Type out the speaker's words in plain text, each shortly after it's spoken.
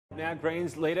Now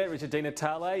Greens leader Richard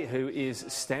Natale, who is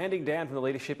standing down from the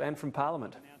leadership and from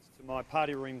Parliament. Announced to my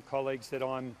party room colleagues that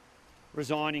I'm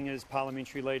resigning as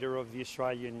parliamentary leader of the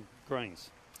Australian Greens.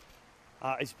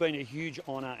 It's been a huge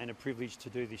honour and a privilege to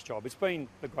do this job. It's been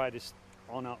the greatest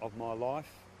honour of my life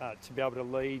to be able to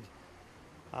lead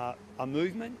a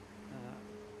movement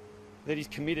that is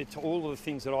committed to all of the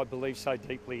things that I believe so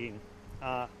deeply in.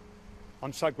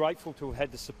 I'm so grateful to have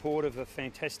had the support of a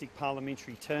fantastic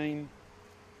parliamentary team.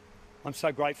 I'm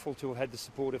so grateful to have had the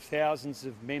support of thousands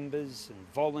of members and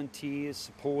volunteers,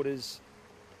 supporters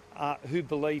who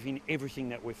believe in everything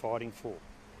that we're fighting for.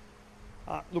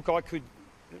 Look,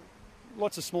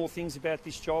 lots of small things about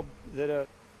this job that are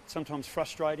sometimes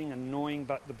frustrating and annoying,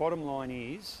 but the bottom line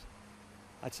is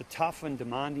it's a tough and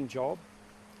demanding job.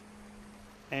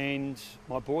 And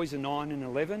my boys are 9 and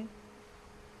 11.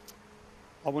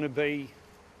 I want to be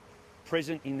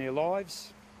present in their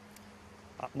lives.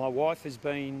 My wife has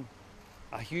been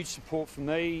a huge support for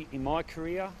me in my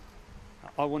career.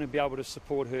 I want to be able to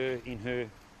support her in her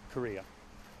career.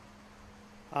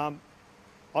 I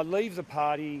leave the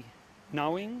party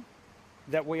knowing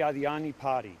that we are the only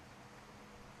party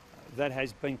that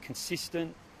has been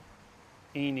consistent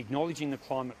in acknowledging the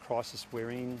climate crisis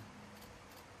we're in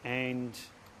and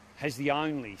has the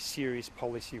only serious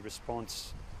policy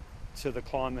response to the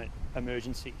climate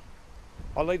emergency.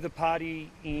 I leave the party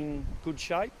in good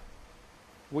shape.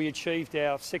 We achieved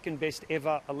our second best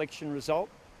ever election result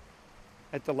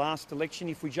at the last election.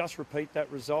 If we just repeat that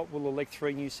result, we'll elect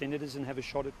 3 new senators and have a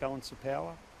shot at balance of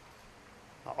power.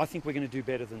 I think we're going to do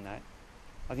better than that.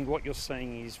 I think what you're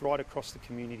seeing is right across the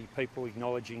community, people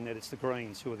acknowledging that it's the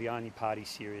Greens who are the only party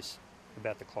serious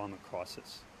about the climate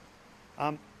crisis.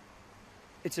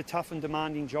 It's a tough and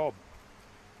demanding job.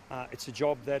 It's a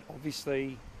job that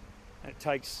obviously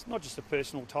takes not just a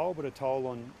personal toll, but a toll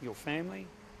on your family.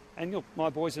 And look, my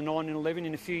boys are 9 and 11.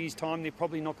 In a few years' time, they're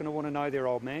probably not going to want to know their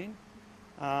old man.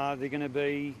 They're going to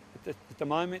be, at the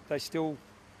moment, they still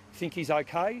think he's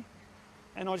okay.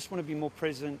 And I just want to be more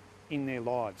present in their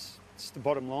lives. It's the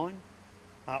bottom line.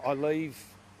 I leave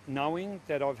knowing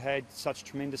that I've had such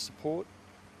tremendous support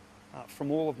from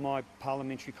all of my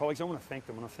parliamentary colleagues. I want to thank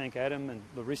them. I want to thank Adam and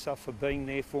Larissa for being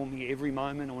there for me every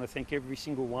moment. I want to thank every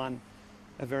single one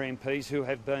of our MPs who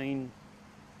have been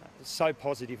so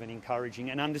positive and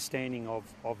encouraging and understanding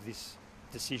of this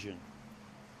decision.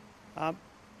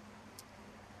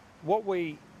 What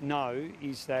we know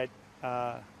is that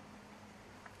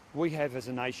we have as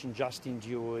a nation just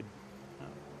endured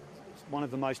one of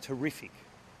the most horrific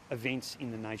events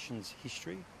in the nation's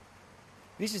history.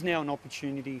 This is now an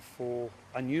opportunity for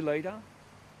a new leader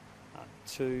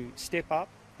to step up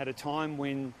at a time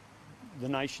when the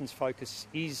nation's focus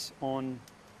is on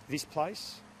this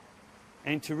place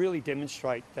and to really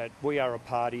demonstrate that we are a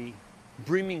party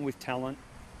brimming with talent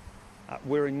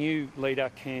where a new leader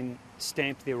can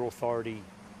stamp their authority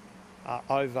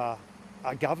over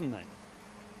a government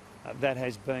that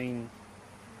has been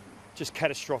just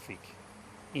catastrophic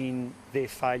in their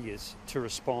failures to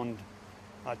respond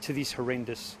to this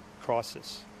horrendous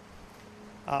crisis.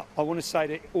 I want to say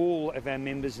to all of our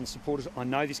members and supporters, I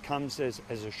know this comes as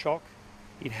a shock.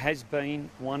 It has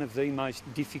been one of the most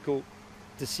difficult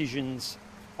decisions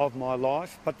of my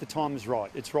life, but the time is right.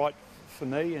 It's right for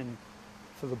me and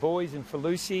for the boys and for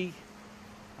Lucy.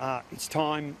 It's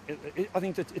time. I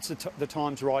think that the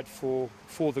time's right for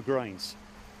the Greens.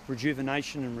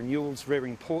 Rejuvenation and renewal is very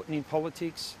important in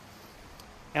politics.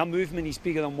 Our movement is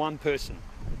bigger than one person.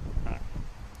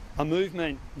 A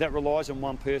movement that relies on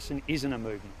one person isn't a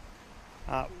movement.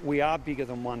 We are bigger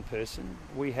than one person.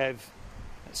 We have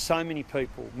so many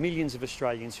people, millions of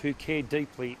Australians who care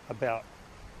deeply about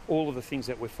all of the things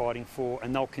that we're fighting for,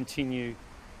 and they'll continue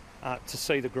to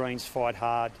see the Greens fight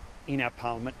hard in our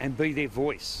parliament and be their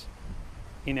voice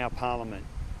in our parliament.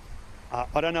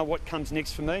 I don't know what comes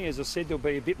next for me. As I said, there'll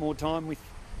be a bit more time with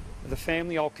the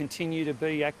family. I'll continue to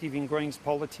be active in Greens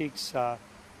politics.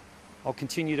 I'll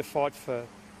continue to fight for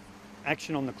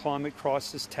action on the climate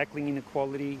crisis, tackling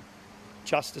inequality,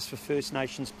 justice for First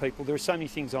Nations people. There are so many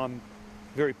things I'm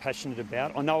very passionate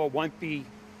about. I know I won't be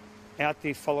out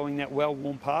there following that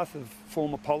well-worn path of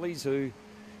former pollies who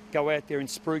go out there and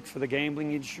spruik for the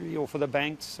gambling industry or for the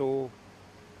banks or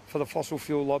for the fossil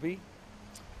fuel lobby.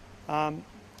 And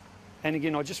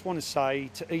again, I just want to say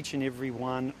to each and every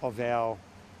one of our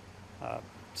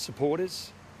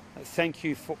supporters, thank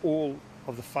you for all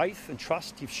of the faith and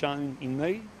trust you've shown in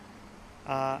me.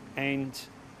 And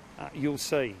you'll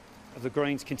see the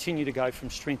Greens continue to go from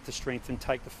strength to strength and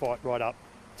take the fight right up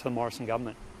to the Morrison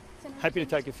government. Happy to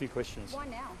take a few questions. Why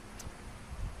now?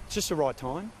 It's just the right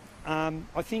time.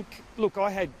 I think, look, I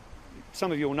had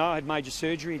some of you will know I had major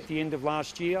surgery at the end of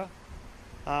last year.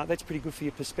 That's pretty good for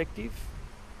your perspective.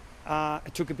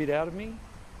 It took a bit out of me.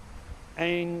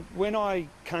 And when I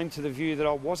came to the view that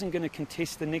I wasn't going to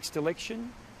contest the next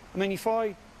election, I mean, if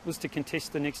I was to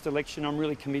contest the next election, I'm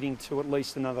really committing to at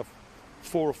least another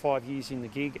 4 or 5 years in the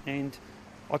gig, and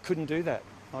I couldn't do that.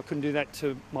 I couldn't do that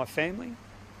to my family.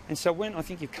 And so when I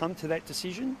think you've come to that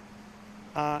decision,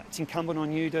 it's incumbent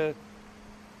on you to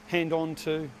hand on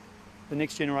to the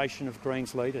next generation of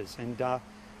Greens leaders. And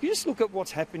you just look at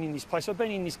what's happened in this place. I've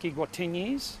been in this gig, 10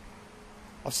 years?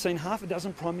 I've seen half a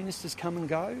dozen Prime Ministers come and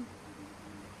go.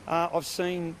 I've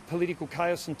seen political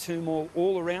chaos and turmoil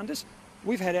all around us.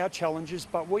 We've had our challenges,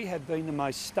 but we have been the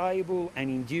most stable and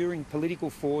enduring political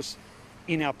force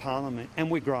in our parliament, and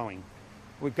we're growing.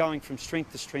 We're going from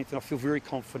strength to strength, and I feel very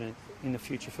confident in the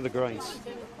future for the Greens.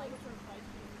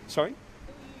 Sorry?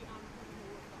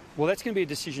 Well, that's going to be a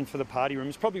decision for the party room.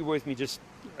 It's probably worth me just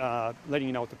letting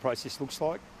you know what the process looks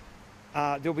like.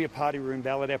 There'll be a party room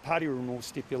ballot. Our party room will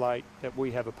stipulate that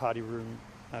we have a party room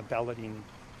ballot in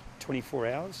 24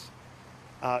 hours.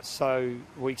 So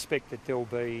we expect that there'll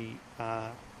be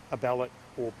a ballot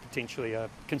or potentially a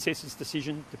consensus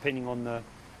decision, depending on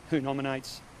who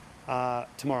nominates,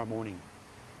 tomorrow morning.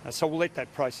 So we'll let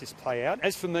that process play out.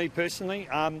 As for me personally,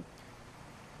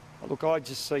 look, I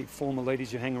just see former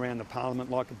leaders who hang around the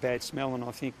parliament like a bad smell, and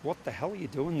I think, what the hell are you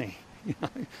doing there? You know,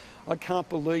 I can't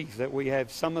believe that we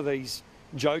have some of these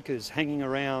jokers hanging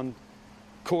around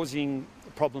causing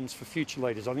problems for future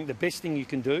leaders. I think the best thing you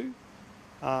can do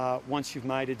once you've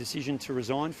made a decision to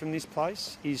resign from this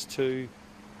place is to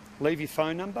leave your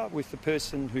phone number with the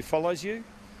person who follows you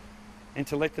and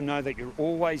to let them know that you're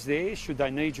always there should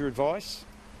they need your advice,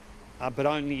 but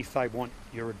only if they want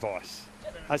your advice.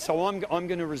 So I'm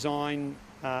going to resign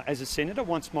as a senator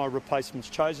once my replacement's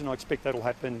chosen. I expect that'll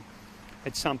happen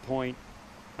at some point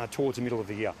towards the middle of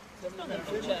the year. Just on the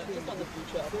future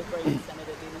of the Green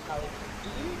Senator Natale, do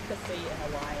you foresee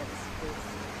an alliance with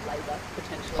Labor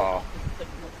potentially after the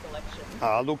next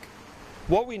election? Look,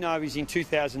 what we know is in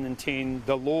 2010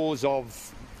 the laws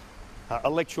of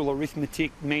electoral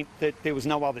arithmetic meant that there was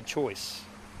no other choice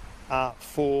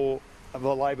for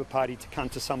the Labor Party to come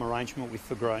to some arrangement with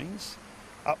the Greens.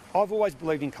 I've always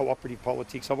believed in cooperative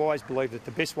politics. I've always believed that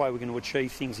the best way we're going to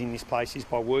achieve things in this place is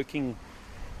by working,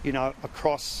 you know,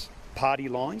 across party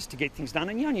lines to get things done.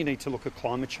 And you only need to look at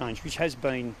climate change, which has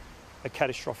been a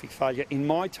catastrophic failure. In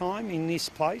my time in this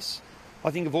place, I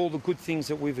think of all the good things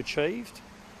that we've achieved.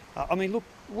 I mean, look,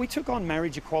 we took on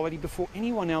marriage equality before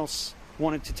anyone else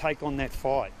wanted to take on that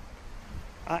fight.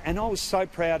 And I was so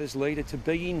proud as leader to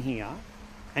be in here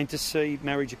and to see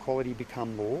marriage equality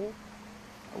become law.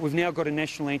 We've now got a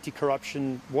national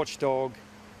anti-corruption watchdog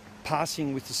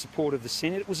passing with the support of the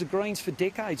Senate. It was the Greens for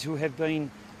decades who have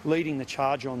been leading the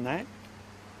charge on that.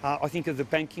 I think of the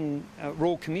Banking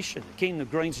Royal Commission. Again, the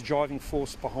Greens are driving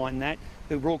force behind that.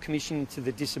 The Royal Commission into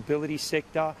the disability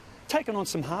sector, taken on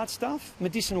some hard stuff,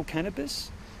 medicinal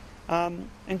cannabis, and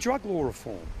drug law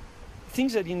reform.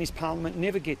 Things that in this parliament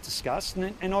never get discussed,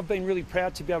 and I've been really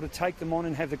proud to be able to take them on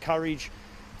and have the courage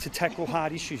to tackle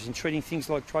hard issues and treating things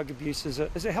like drug abuse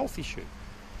as a health issue.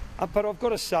 But I've got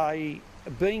to say,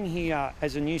 being here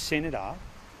as a new senator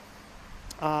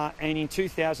and in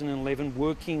 2011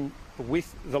 working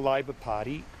with the Labor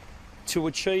Party to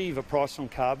achieve a price on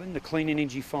carbon, the Clean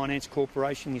Energy Finance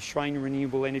Corporation, the Australian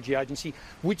Renewable Energy Agency,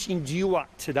 which endure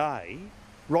today,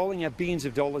 rolling out billions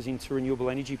of dollars into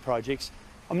renewable energy projects,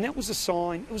 I mean, that was a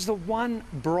sign. It was the one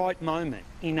bright moment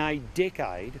in a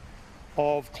decade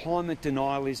of climate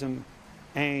denialism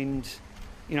and,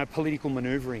 you know, political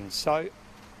manoeuvring. So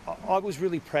I was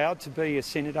really proud to be a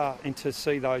senator and to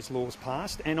see those laws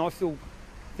passed, and I feel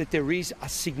that there is a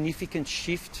significant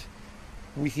shift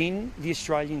within the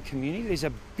Australian community. There's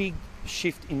a big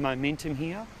shift in momentum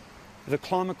here. The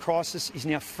climate crisis is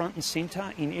now front and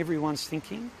centre in everyone's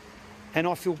thinking, and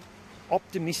I feel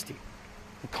optimistic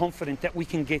and confident that we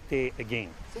can get there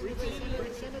again.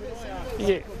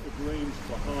 Yeah.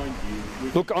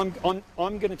 Look, I'm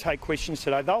going to take questions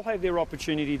today. They'll have their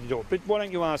opportunity to do it, but why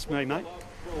don't you ask me, mate?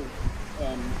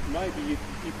 Well, maybe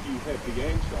if you have the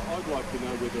answer, I'd like to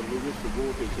know whether Larissa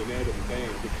Waters and Adam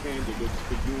Band are candidates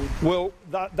for your...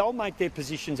 Well, they'll make their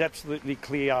positions absolutely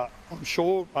clear, I'm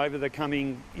sure, over the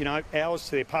coming, you know, hours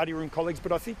to their party room colleagues.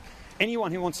 But I think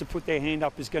anyone who wants to put their hand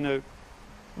up is going to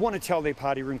want to tell their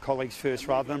party room colleagues first,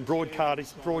 rather than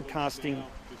broadcasting.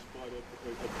 Despite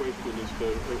a question is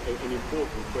an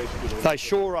important question. They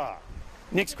sure are.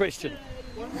 Next question.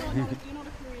 You're not a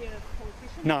career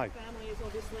politician. No. Your family is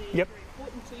obviously Yep. very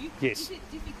important to you. Yes. Is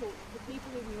it difficult for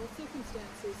people in your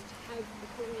circumstances to have a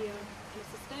career, and a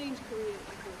sustained career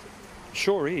in politics?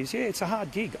 Sure is. Yeah, it's a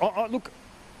hard gig. Look,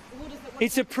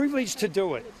 it's a privilege to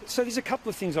do it. So there's a couple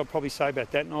of things I'll probably say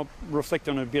about that, and I'll reflect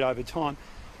on it a bit over time.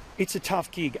 It's a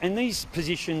tough gig, and these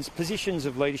positions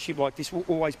of leadership like this will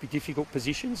always be difficult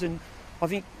positions, and I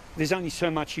think there's only so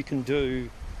much you can do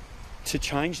to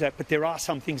change that, but there are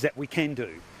some things that we can do.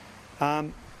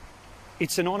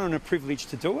 It's an honour and a privilege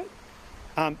to do it.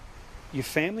 Your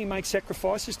family makes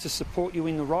sacrifices to support you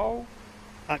in the role.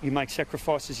 You make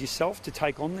sacrifices yourself to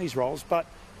take on these roles, but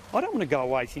I don't want to go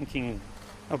away thinking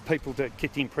of people that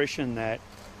get the impression that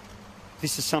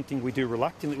this is something we do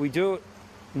reluctantly. We do it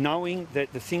knowing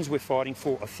that the things we're fighting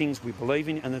for are things we believe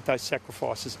in and that those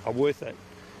sacrifices are worth it.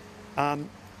 I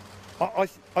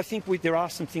think there are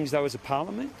some things, though, as a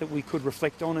parliament that we could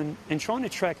reflect on and try and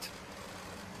attract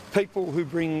people who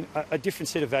bring a different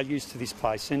set of values to this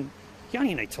place. And you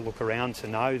only need to look around to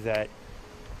know that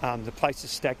the place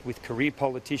is stacked with career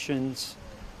politicians,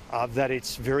 that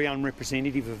it's very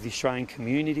unrepresentative of the Australian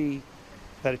community,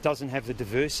 that it doesn't have the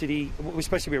diversity. We're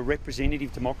supposed to be a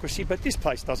representative democracy, but this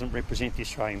place doesn't represent the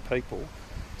Australian people.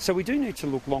 So we do need to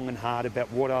look long and hard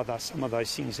about what are some of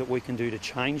those things that we can do to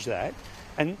change that.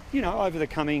 And, you know, over the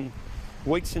coming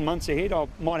weeks and months ahead, I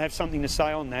might have something to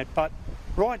say on that. But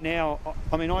right now,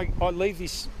 I mean, I leave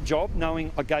this job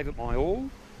knowing I gave it my all,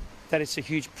 that it's a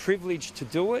huge privilege to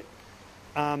do it,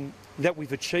 that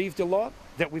we've achieved a lot,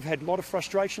 that we've had a lot of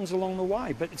frustrations along the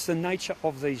way, but it's the nature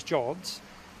of these jobs.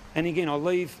 And again, I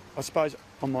leave, I suppose,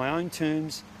 on my own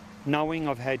terms, knowing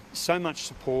I've had so much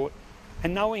support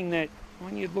and knowing that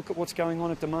when you look at what's going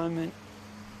on at the moment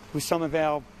with some of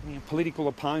our political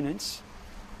opponents,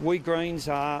 we Greens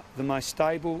are the most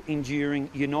stable, enduring,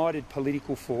 united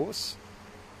political force,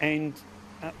 and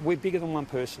we're bigger than one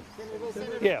person.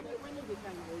 Senator, yeah. When you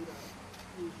became leader,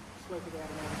 you spoke about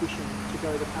an ambition to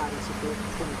grow the party support to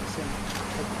 20%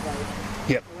 of the vote.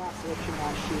 Yep. The last election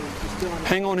last year, you still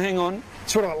Hang on.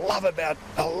 It's what I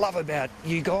love about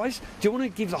you guys. Do you want to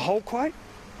give the whole quote?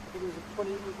 It was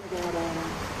about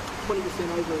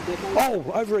 20% over a decade.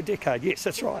 Oh, over a decade. Yes,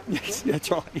 that's right. Yes, that's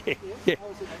right. Yeah.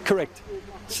 Correct.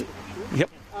 Yep.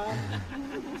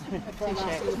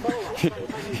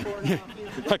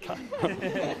 Okay.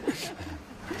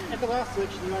 At the last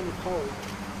election, you only polled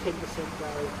 10%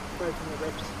 vote from the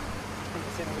reps,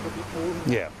 10% a little bit more than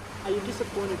that. Yeah. Are you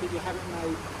disappointed that you haven't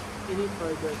made any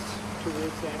progress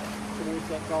towards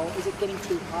that goal? Is it getting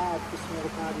too hard for smaller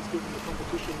parties given the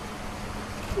competition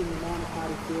in the minor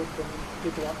party field from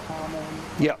people like Palmer and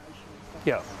Yeah.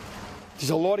 Yeah. There's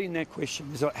a lot in that question.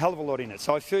 There's a hell of a lot in it.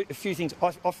 So a few things.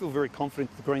 I feel very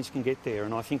confident the Greens can get there,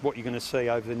 and I think what you're going to see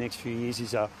over the next few years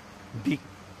is a big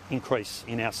increase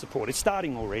in our support. It's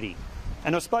starting already.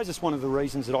 And I suppose it's one of the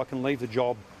reasons that I can leave the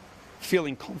job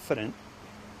feeling confident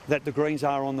that the Greens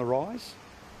are on the rise.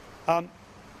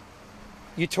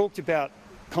 You talked about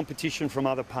competition from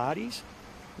other parties.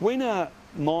 When a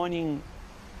mining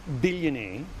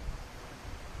billionaire,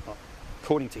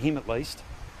 according to him at least,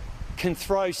 can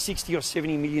throw $60 or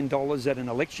 $70 million at an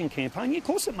election campaign, of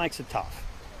course it makes it tough.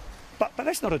 But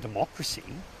that's not a democracy,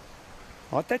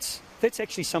 right? That's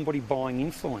actually somebody buying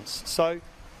influence. So,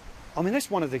 I mean, that's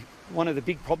one of the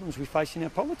big problems we face in our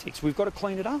politics. We've got to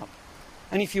clean it up.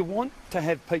 And if you want to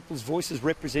have people's voices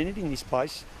represented in this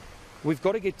place, we've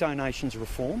got to get donations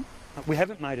reform. We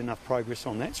haven't made enough progress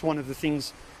on that. It's one of the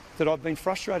things that I've been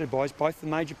frustrated by is both the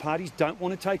major parties don't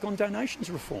want to take on donations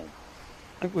reform.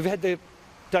 And we've had the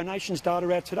donations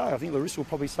data out today. I think Larissa will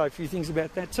probably say a few things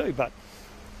about that too, but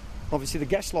obviously the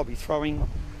gas lobby throwing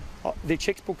their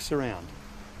checkbooks around.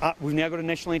 We've now got a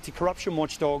National Anti-Corruption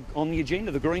Watchdog on the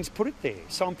agenda. The Greens put it there,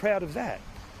 so I'm proud of that.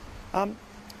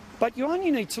 But you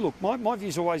only need to look. My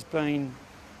view's always been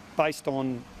based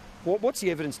on what's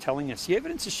the evidence telling us? The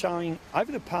evidence is showing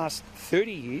over the past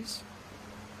 30 years,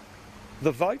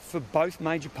 the vote for both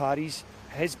major parties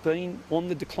has been on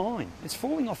the decline. It's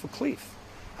falling off a cliff.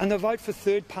 And the vote for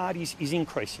third parties is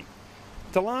increasing.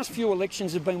 The last few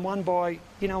elections have been won by,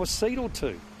 a seat or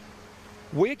two.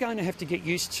 We're going to have to get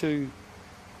used to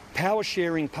power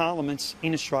sharing parliaments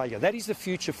in Australia. That is the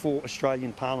future for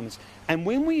Australian parliaments. And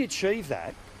when we achieve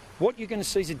that, what you're going to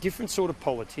see is a different sort of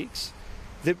politics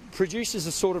that produces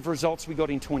the sort of results we got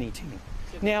in 2010.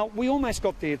 Now, we almost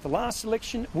got there at the last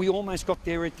election. We almost got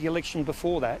there at the election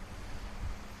before that.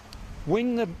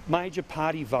 When the major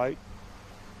party vote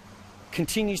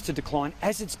continues to decline,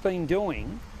 as it's been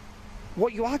doing,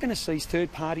 what you are going to see is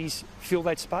third parties fill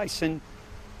that space. And,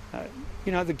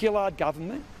 the Gillard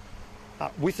government,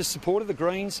 with the support of the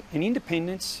Greens and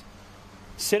independents,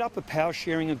 set up a power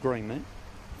sharing agreement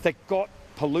that got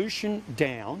pollution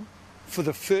down for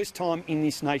the first time in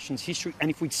this nation's history. And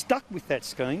if we'd stuck with that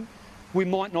scheme, we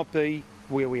might not be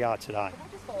where we are today. Can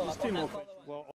I just follow up on that? Well,